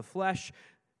desires of the flesh,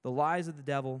 the lies of the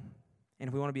devil, and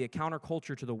if we want to be a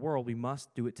counterculture to the world, we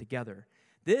must do it together.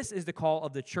 This is the call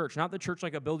of the church, not the church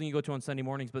like a building you go to on Sunday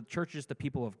mornings, but the church is the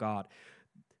people of God.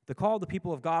 The call of the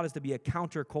people of God is to be a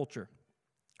counterculture.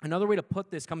 Another way to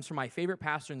put this comes from my favorite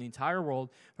pastor in the entire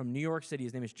world from New York City.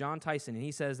 His name is John Tyson, and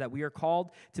he says that we are called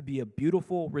to be a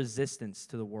beautiful resistance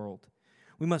to the world.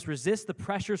 We must resist the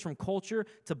pressures from culture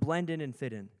to blend in and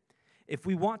fit in. If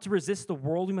we want to resist the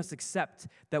world, we must accept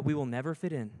that we will never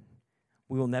fit in.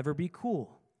 We will never be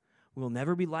cool. We will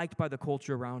never be liked by the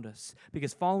culture around us,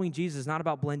 because following Jesus is not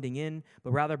about blending in,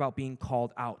 but rather about being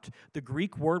called out. The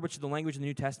Greek word, which is the language in the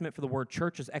New Testament for the word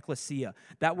church, is ekklesia.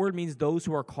 That word means those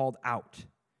who are called out.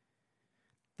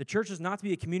 The church is not to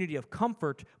be a community of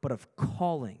comfort, but of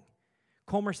calling.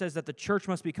 Comer says that the church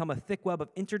must become a thick web of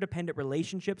interdependent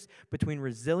relationships between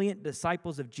resilient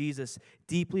disciples of Jesus,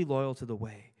 deeply loyal to the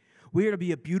way. We are to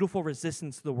be a beautiful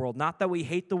resistance to the world. Not that we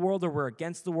hate the world or we're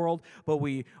against the world, but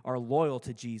we are loyal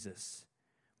to Jesus.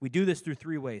 We do this through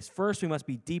 3 ways. First, we must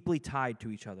be deeply tied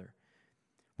to each other.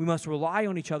 We must rely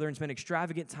on each other and spend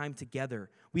extravagant time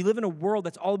together. We live in a world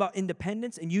that's all about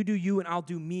independence, and you do you and I'll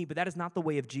do me, but that is not the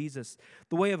way of Jesus.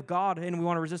 The way of God, and we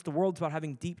want to resist the world, is about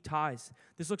having deep ties.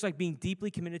 This looks like being deeply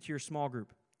committed to your small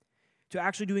group, to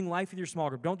actually doing life with your small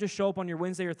group. Don't just show up on your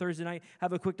Wednesday or Thursday night,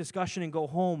 have a quick discussion, and go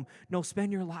home. No,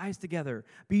 spend your lives together.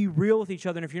 Be real with each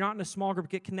other, and if you're not in a small group,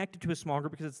 get connected to a small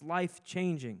group because it's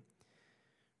life-changing.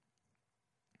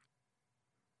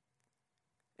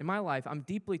 In my life, I'm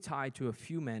deeply tied to a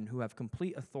few men who have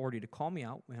complete authority to call me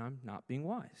out when I'm not being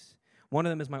wise. One of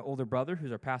them is my older brother,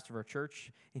 who's our pastor of our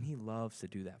church, and he loves to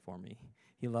do that for me.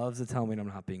 He loves to tell me I'm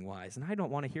not being wise, and I don't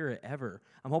want to hear it ever.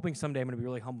 I'm hoping someday I'm going to be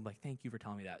really humble, like, thank you for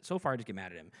telling me that. So far, I just get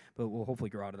mad at him, but we'll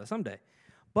hopefully grow out of that someday.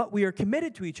 But we are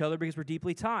committed to each other because we're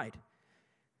deeply tied.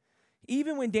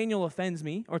 Even when Daniel offends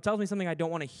me or tells me something I don't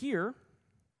want to hear,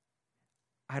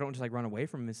 I don't just run away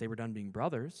from him and say we're done being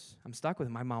brothers. I'm stuck with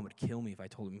him. My mom would kill me if I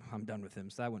told him I'm done with him,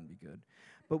 so that wouldn't be good.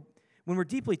 But when we're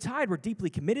deeply tied, we're deeply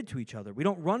committed to each other. We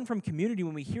don't run from community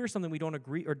when we hear something we don't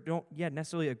agree or don't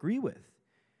necessarily agree with.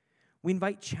 We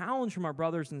invite challenge from our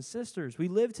brothers and sisters. We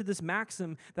live to this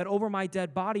maxim that over my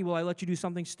dead body will I let you do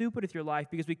something stupid with your life,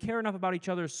 because we care enough about each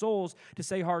other's souls to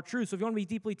say hard truths. So if you want to be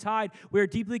deeply tied, we are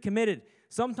deeply committed.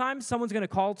 Sometimes someone's going to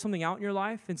call something out in your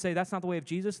life and say that's not the way of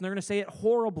Jesus, and they're going to say it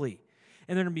horribly.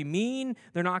 And they're going to be mean.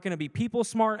 They're not going to be people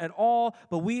smart at all.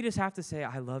 But we just have to say,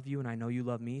 I love you and I know you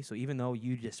love me. So even though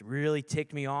you just really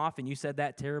ticked me off and you said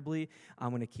that terribly, I'm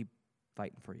going to keep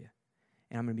fighting for you.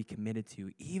 And I'm going to be committed to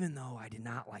you, even though I did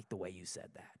not like the way you said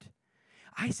that.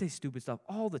 I say stupid stuff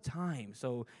all the time.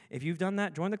 So if you've done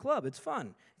that, join the club. It's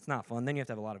fun. It's not fun. Then you have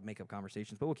to have a lot of make-up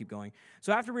conversations, but we'll keep going.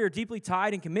 So after we are deeply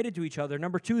tied and committed to each other,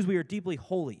 number 2 is we are deeply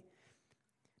holy.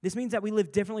 This means that we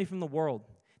live differently from the world.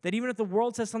 That even if the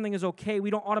world says something is okay, we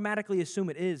don't automatically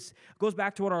assume it is. It goes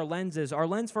back to what our lens is. Our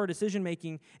lens for our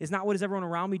decision-making is not what is everyone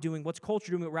around me doing, what's culture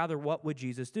doing, but rather what would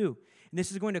Jesus do. And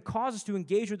this is going to cause us to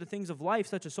engage with the things of life,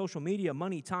 such as social media,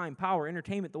 money, time, power,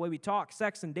 entertainment, the way we talk,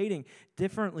 sex, and dating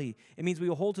differently. It means we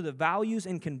will hold to the values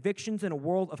and convictions in a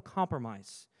world of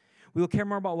compromise. We will care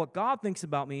more about what God thinks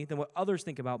about me than what others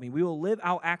think about me. We will live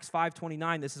out Acts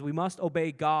 5:29. This is, we must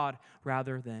obey God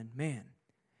rather than man.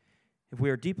 If we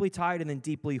are deeply tied and then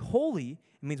deeply holy,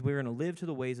 it means we're going to live to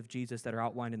the ways of Jesus that are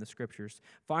outlined in the Scriptures.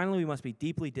 Finally, we must be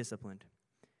deeply disciplined.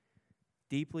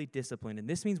 Deeply disciplined. And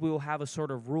this means we will have a sort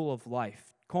of rule of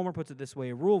life. Comer puts it this way: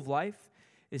 a rule of life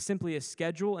is simply a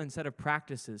schedule and set of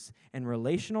practices and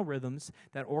relational rhythms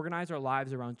that organize our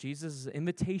lives around Jesus'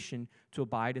 invitation to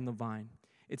abide in the vine.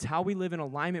 It's how we live in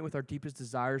alignment with our deepest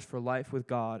desires for life with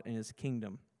God and His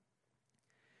kingdom.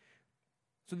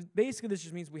 So basically, this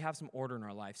just means we have some order in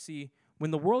our life. See,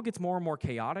 when the world gets more and more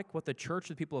chaotic, what the church,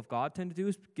 the people of God, tend to do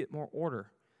is get more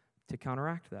order to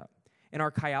counteract that. In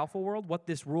our Chi Alpha world, what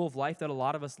this rule of life that a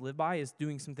lot of us live by is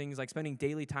doing some things like spending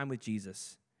daily time with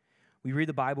Jesus. We read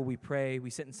the Bible, we pray, we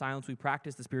sit in silence, we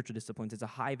practice the spiritual disciplines. It's a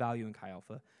high value in Chi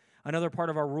Alpha. Another part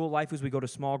of our rule of life is we go to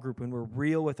small group, and we're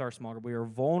real with our small group. We are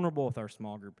vulnerable with our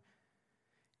small group.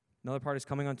 Another part is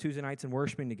coming on Tuesday nights and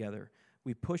worshiping together.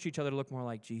 We push each other to look more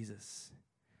like Jesus.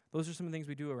 Those are some of the things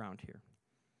we do around here.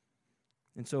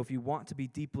 And so if you want to be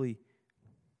deeply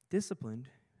disciplined,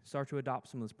 start to adopt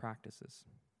some of those practices.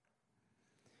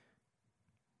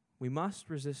 We must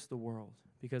resist the world,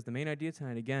 because the main idea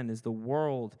tonight, again, is the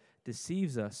world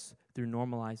deceives us through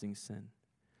normalizing sin.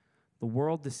 The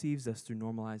world deceives us through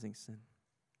normalizing sin.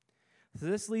 So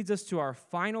this leads us to our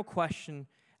final question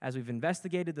as we've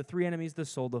investigated the 3 enemies of the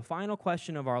soul. The final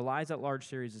question of our Lives at Large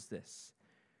series is this: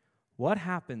 what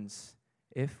happens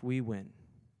if we win?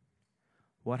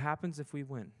 What happens if we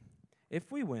win?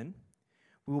 If we win,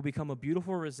 we will become a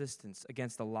beautiful resistance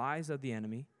against the lies of the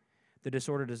enemy, the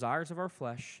disordered desires of our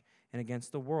flesh, and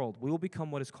against the world. We will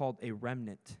become what is called a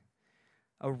remnant.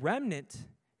 A remnant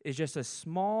is just a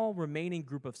small remaining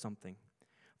group of something.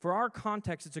 For our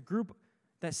context, it's a group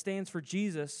that stands for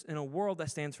Jesus in a world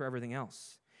that stands for everything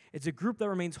else. It's a group that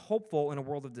remains hopeful in a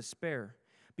world of despair.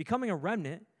 Becoming a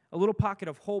remnant, a little pocket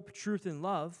of hope, truth, and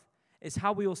love, is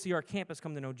how we will see our campus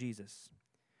come to know Jesus.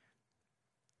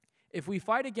 If we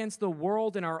fight against the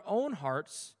world in our own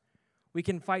hearts, we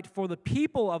can fight for the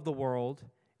people of the world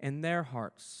in their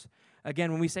hearts.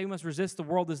 Again, when we say we must resist the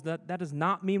world, that does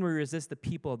not mean we resist the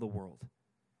people of the world.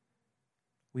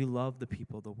 We love the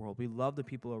people of the world. We love the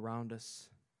people around us.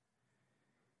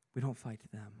 We don't fight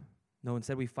them. No,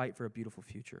 instead we fight for a beautiful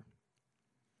future.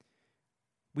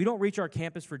 We don't reach our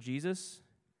campus for Jesus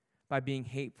by being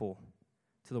hateful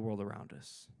to the world around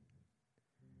us.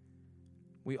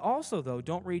 We also, though,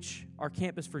 don't reach our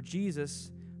campus for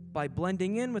Jesus by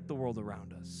blending in with the world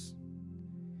around us.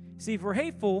 See, if we're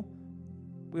hateful,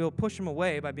 we'll push them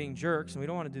away by being jerks, and we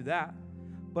don't want to do that.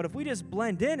 But if we just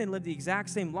blend in and live the exact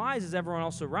same lives as everyone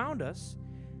else around us,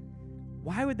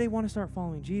 why would they want to start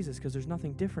following Jesus? Because there's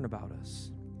nothing different about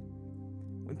us.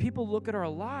 When people look at our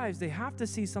lives, they have to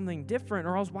see something different,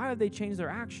 or else why would they change their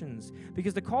actions?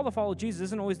 Because the call to follow Jesus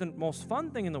isn't always the most fun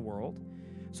thing in the world.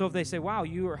 So if they say, wow,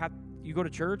 you go to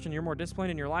church and you're more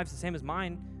disciplined and your life's the same as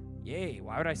mine, yay,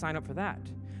 why would I sign up for that?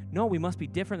 No, we must be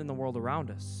different than the world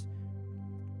around us.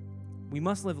 We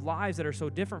must live lives that are so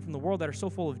different from the world, that are so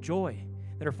full of joy,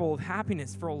 that are full of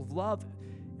happiness, full of love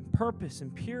and purpose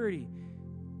and purity.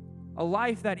 A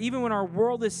life that even when our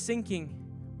world is sinking,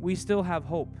 we still have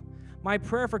hope. My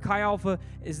prayer for Chi Alpha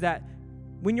is that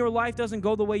when your life doesn't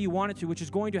go the way you want it to, which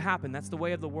is going to happen, that's the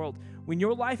way of the world. When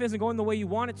your life isn't going the way you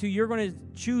want it to, you're going to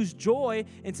choose joy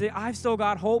and say, I've still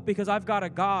got hope because I've got a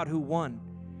God who won.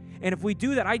 And if we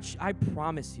do that, I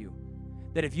promise you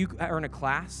that if you are in a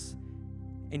class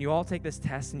and you all take this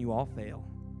test and you all fail,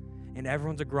 and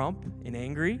everyone's a grump and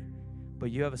angry,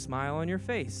 but you have a smile on your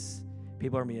face,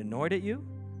 people are going to be annoyed at you,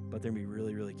 but they're going to be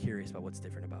really, really curious about what's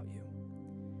different about you.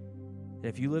 that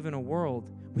if you live in a world,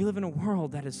 we live in a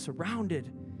world that is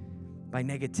surrounded by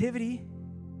negativity,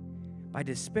 by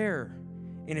despair.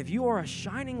 And if you are a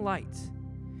shining light,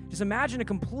 just imagine a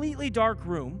completely dark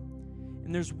room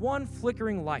and there's one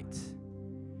flickering light.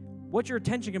 What's your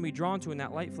attention going to be drawn to when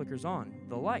that light flickers on?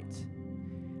 The light.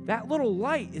 That little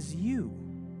light is you.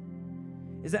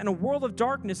 Is that in a world of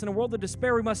darkness, in a world of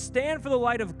despair, we must stand for the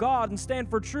light of God and stand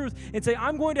for truth and say,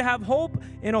 I'm going to have hope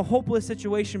in a hopeless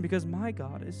situation because my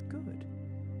God is good.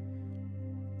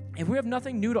 If we have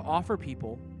nothing new to offer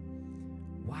people,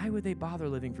 why would they bother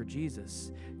living for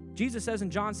Jesus? Jesus says in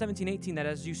John 17:18 that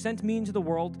as you sent me into the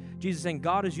world, Jesus is saying,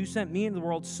 God, as you sent me into the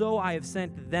world, so I have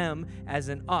sent them, as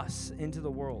in us, into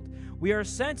the world. We are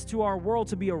sent to our world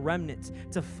to be a remnant,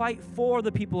 to fight for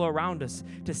the people around us,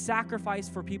 to sacrifice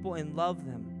for people and love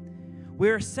them. We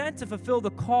are sent to fulfill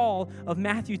the call of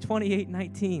Matthew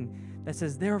 28:19 that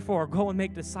says, therefore, go and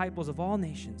make disciples of all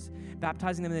nations,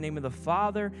 baptizing them in the name of the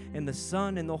Father and the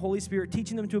Son and the Holy Spirit,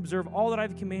 teaching them to observe all that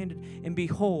I've commanded. And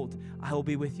behold, I will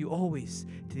be with you always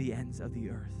to the ends of the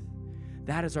earth.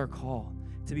 That is our call,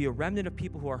 to be a remnant of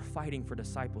people who are fighting for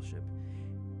discipleship.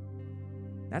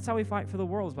 That's how we fight for the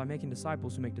world, is by making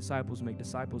disciples who make disciples who make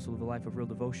disciples who live a life of real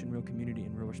devotion, real community,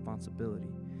 and real responsibility.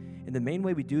 And the main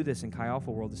way we do this in Chi Alpha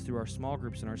World is through our small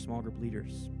groups and our small group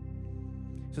leaders.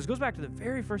 So this goes back to the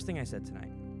very first thing I said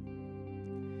tonight.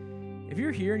 If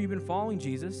you're here and you've been following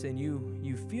Jesus and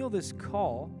you feel this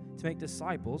call to make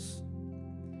disciples,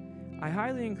 I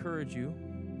highly encourage you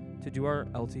to do our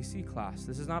LTC class.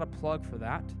 This is not a plug for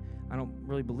that. I don't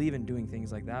really believe in doing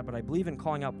things like that, but I believe in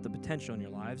calling out the potential in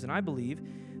your lives, and I believe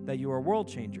that you are world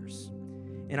changers.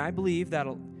 And I believe that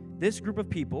this group of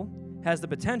people has the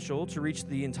potential to reach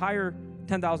the entire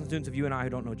 10,000 students of you and I who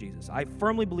don't know Jesus. I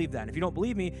firmly believe that. And if you don't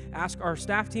believe me, ask our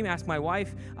staff team, ask my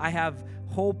wife. I have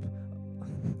hope,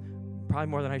 probably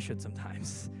more than I should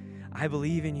sometimes. I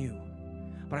believe in you.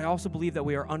 But I also believe that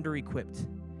we are under-equipped.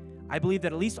 I believe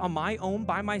that at least on my own,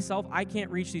 by myself, I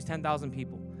can't reach these 10,000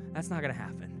 people. That's not going to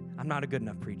happen. I'm not a good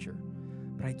enough preacher.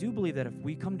 But I do believe that if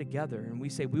we come together and we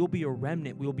say we will be a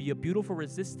remnant, we will be a beautiful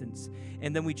resistance,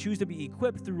 and then we choose to be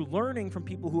equipped through learning from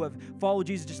people who have followed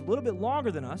Jesus just a little bit longer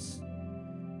than us,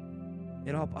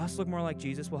 it'll help us look more like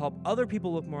Jesus, will help other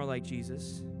people look more like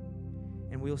Jesus,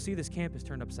 and we'll see this campus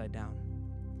turned upside down.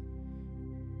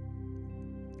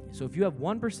 So if you have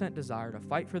 1% desire to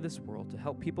fight for this world, to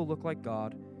help people look like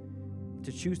God,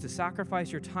 to choose to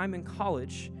sacrifice your time in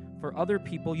college for other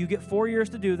people, you get 4 years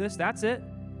to do this. That's it.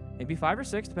 Maybe 5 or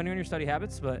 6, depending on your study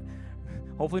habits, but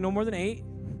hopefully no more than 8.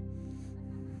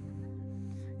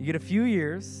 You get a few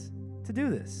years to do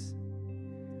this.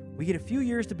 We get a few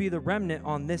years to be the remnant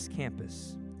on this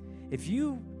campus. If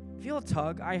you feel a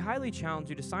tug, I highly challenge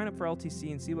you to sign up for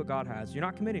LTC and see what God has. You're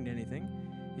not committing to anything.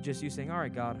 It's just you saying, all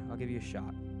right, God, I'll give you a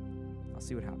shot. I'll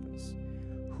see what happens.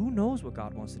 Who knows what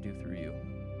God wants to do through you?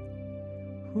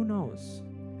 Who knows?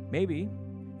 Maybe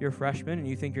you're a freshman and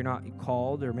you think you're not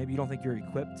called, or maybe you don't think you're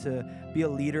equipped to be a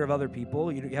leader of other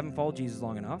people. You haven't followed Jesus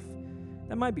long enough.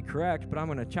 That might be correct, but I'm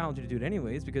going to challenge you to do it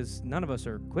anyways because none of us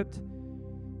are equipped.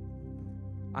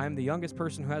 I'm the youngest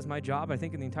person who has my job, I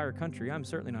think, in the entire country. I'm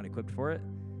certainly not equipped for it,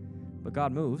 but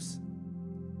God moves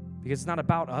because it's not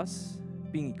about us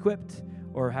being equipped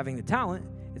or having the talent.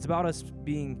 It's about us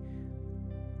being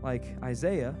like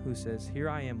Isaiah, who says, here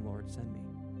I am, Lord, send me.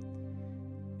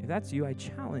 If that's you, I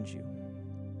challenge you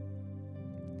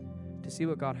to see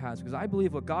what God has, because I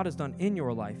believe what God has done in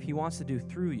your life, he wants to do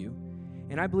through you.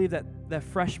 And I believe that that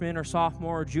freshman or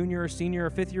sophomore or junior or senior or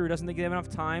fifth year who doesn't think they have enough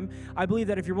time, I believe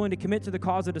that if you're willing to commit to the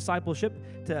cause of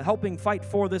discipleship, to helping fight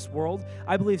for this world,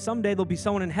 I believe someday there'll be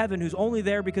someone in heaven who's only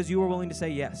there because you were willing to say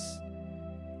yes.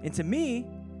 And to me,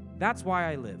 that's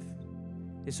why I live.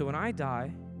 Is so when I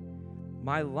die,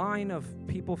 my line of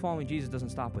people following Jesus doesn't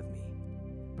stop with me,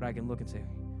 but I can look and say,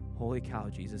 holy cow,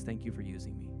 Jesus, thank you for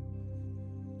using me.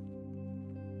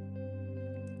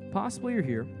 Possibly you're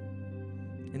here,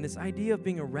 and this idea of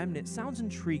being a remnant sounds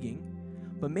intriguing,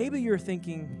 but maybe you're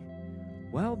thinking,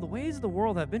 well, the ways of the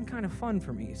world have been kind of fun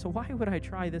for me, so why would I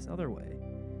try this other way?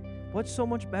 What's so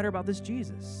much better about this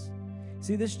Jesus?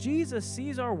 See, this Jesus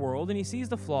sees our world, and he sees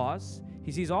the flaws,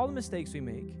 he sees all the mistakes we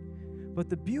make, but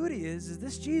the beauty is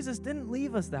this Jesus didn't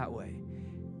leave us that way.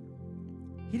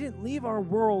 He didn't leave our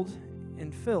world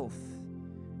in filth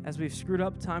as we've screwed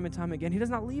up time and time again. He does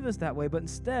not leave us that way, but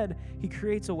instead, he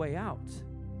creates a way out.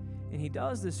 And he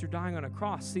does this through dying on a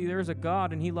cross. See, there's a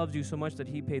God, and he loves you so much that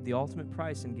he paid the ultimate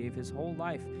price and gave his whole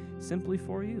life simply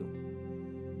for you.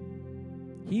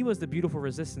 He was the beautiful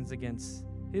resistance against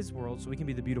his world, so we can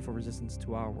be the beautiful resistance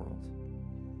to our world.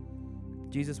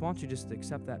 Jesus wants you just to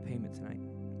accept that payment tonight.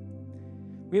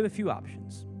 We have a few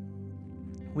options.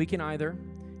 We can either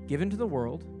give into the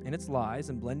world and its lies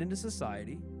and blend into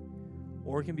society,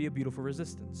 or it can be a beautiful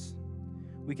resistance.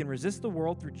 We can resist the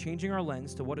world through changing our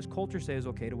lens to what does culture say is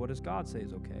okay to what does God say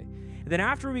is okay. And then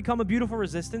after we become a beautiful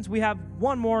resistance, we have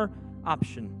one more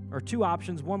option, or two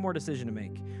options, one more decision to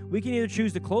make. We can either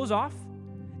choose to close off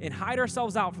and hide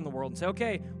ourselves out from the world and say,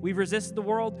 okay, we've resisted the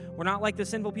world. We're not like the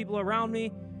sinful people around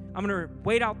me. I'm going to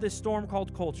wait out this storm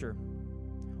called culture.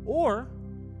 Or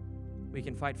we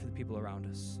can fight for the people around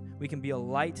us. We can be a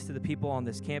light to the people on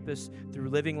this campus through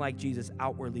living like Jesus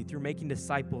outwardly, through making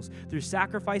disciples, through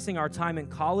sacrificing our time in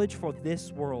college for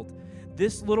this world.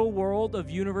 This little world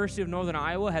of University of Northern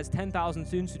Iowa has 10,000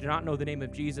 students who do not know the name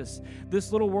of Jesus.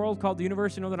 This little world called the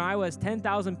University of Northern Iowa has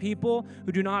 10,000 people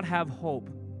who do not have hope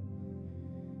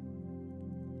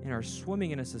and are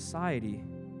swimming in a society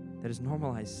that has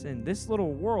normalized sin. This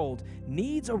little world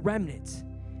needs a remnant,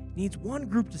 needs one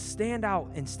group to stand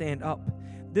out and stand up.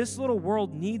 This little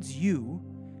world needs you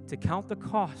to count the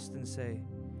cost and say,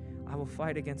 I will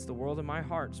fight against the world in my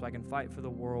heart so I can fight for the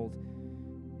world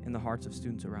in the hearts of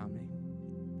students around me.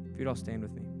 If you'd all stand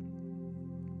with me.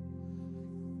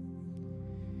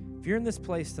 If you're in this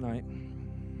place tonight,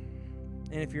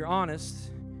 and if you're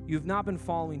honest, you've not been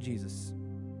following Jesus.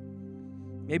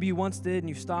 Maybe you once did and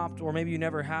you stopped, or maybe you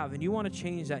never have, and you want to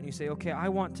change that and you say, okay, I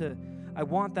want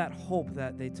that hope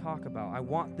that they talk about. I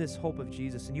want this hope of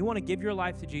Jesus. And you want to give your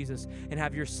life to Jesus and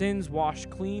have your sins washed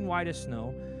clean white as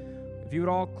snow. If you would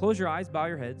all close your eyes, bow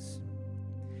your heads.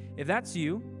 If that's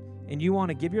you, and you want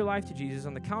to give your life to Jesus,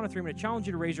 on the count of three, I'm going to challenge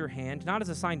you to raise your hand, not as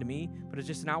a sign to me, but as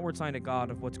just an outward sign to God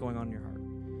of what's going on in your heart.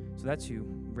 So that's you.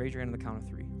 Raise your hand on the count of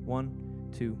three.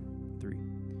 1, 2, 3.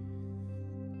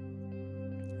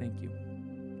 Thank you.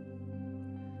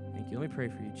 Thank you. Let me pray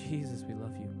for you. Jesus, we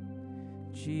love you.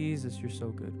 Jesus, you're so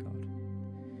good,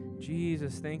 God.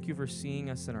 Jesus, thank you for seeing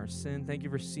us in our sin. Thank you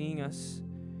for seeing us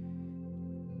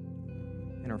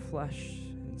in our flesh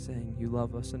and saying you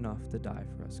love us enough to die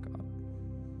for us, God.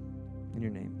 In your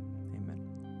name, amen.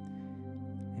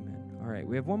 Amen. All right,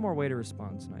 we have one more way to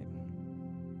respond tonight.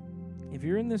 If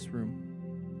you're in this room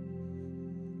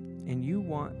and you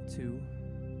want to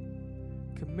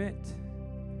commit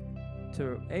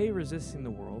to A, resisting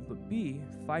the world, but B,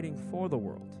 fighting for the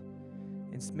world,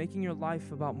 and making your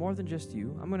life about more than just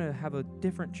you, I'm going to have a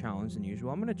different challenge than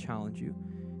usual. I'm going to challenge you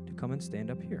to come and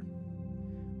stand up here.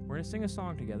 We're going to sing a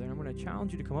song together, and I'm going to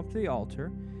challenge you to come up to the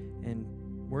altar and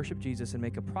worship Jesus and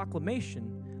make a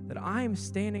proclamation that I am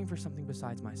standing for something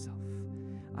besides myself.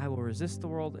 I will resist the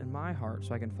world in my heart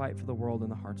so I can fight for the world in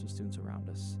the hearts of students around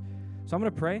us. So I'm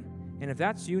going to pray, and if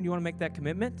that's you and you want to make that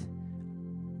commitment,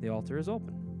 the altar is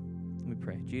open. Let me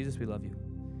pray. Jesus, we love you.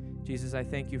 Jesus, I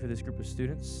thank you for this group of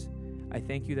students. I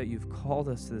thank you that you've called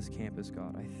us to this campus,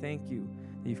 God. I thank you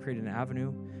that you've created an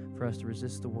avenue for us to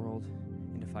resist the world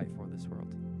and to fight for this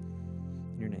world.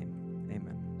 In your name,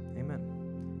 amen.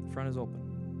 Amen. The front is open.